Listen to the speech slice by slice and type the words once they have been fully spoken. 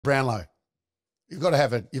Brownlow. You've got to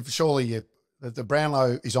have it. The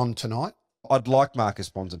Brownlow is on tonight. I'd like Marcus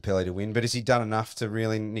Bontempelli to win, but has he done enough to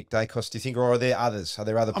really Nick Dacos, do you think, or are there others? Are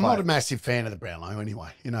there other I'm players? not a massive fan of the Brownlow anyway.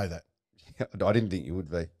 You know that. I didn't think you would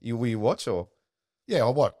be. Will you watch or? Yeah,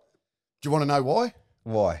 what? Do you want to know why?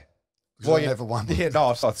 Why? Because I never won. Yeah, no, I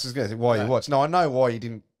was just going to say why you watch. No, I know why you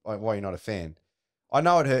didn't. Why you're not a fan. I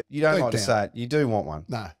know it hurt. You don't like to say it. You do want one.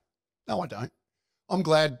 No, I don't. I'm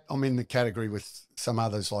glad I'm in the category with some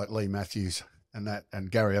others like Lee Matthews and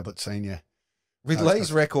Gary Ablett Senior. With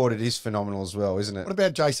Lee's record, it is phenomenal as well, isn't it? What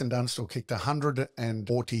about Jason Dunstall? Kicked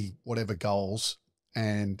 140 whatever goals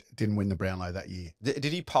and didn't win the Brownlow that year. Did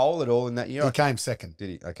he poll at all in that year? He came second. Did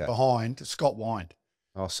he? Okay. Behind Scott Wind.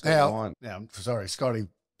 Oh, Scott Wind. Now, sorry, Scotty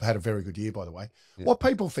had a very good year, by the way. Yeah. What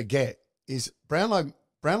people forget is Brownlow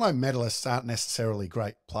medalists aren't necessarily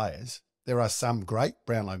great players. There are some great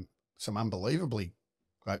Brownlow, some unbelievably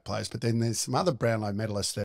great players, but then there's some other Brownlow medalists that